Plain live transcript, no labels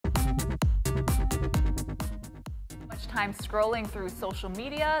time scrolling through social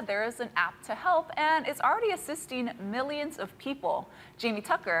media, there is an app to help, and it's already assisting millions of people. Jamie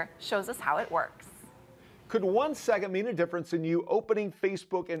Tucker shows us how it works. Could 1 second mean a difference in you opening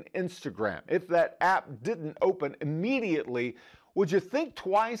Facebook and Instagram? If that app didn't open immediately, would you think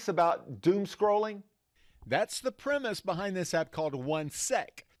twice about doom scrolling? That's the premise behind this app called 1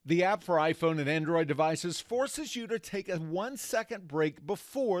 Sec. The app for iPhone and Android devices forces you to take a 1 second break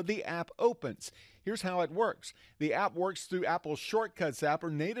before the app opens. Here's how it works. The app works through Apple's Shortcuts app or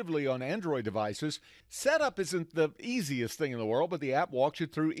natively on Android devices. Setup isn't the easiest thing in the world, but the app walks you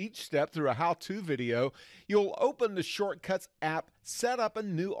through each step through a how-to video. You'll open the Shortcuts app, set up a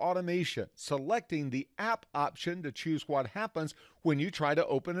new automation, selecting the app option to choose what happens when you try to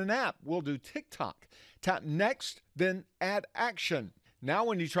open an app. We'll do TikTok. Tap Next, then Add Action. Now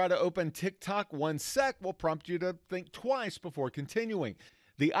when you try to open TikTok, 1 Sec will prompt you to think twice before continuing.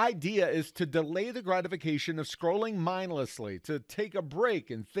 The idea is to delay the gratification of scrolling mindlessly, to take a break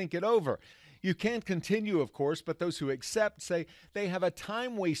and think it over. You can continue, of course, but those who accept say they have a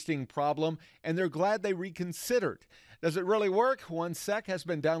time-wasting problem and they're glad they reconsidered. Does it really work? 1 Sec has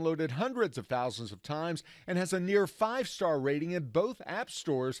been downloaded hundreds of thousands of times and has a near 5-star rating in both app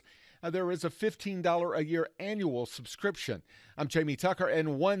stores. There is a $15 a year annual subscription. I'm Jamie Tucker,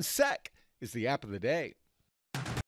 and 1 Sec is the app of the day.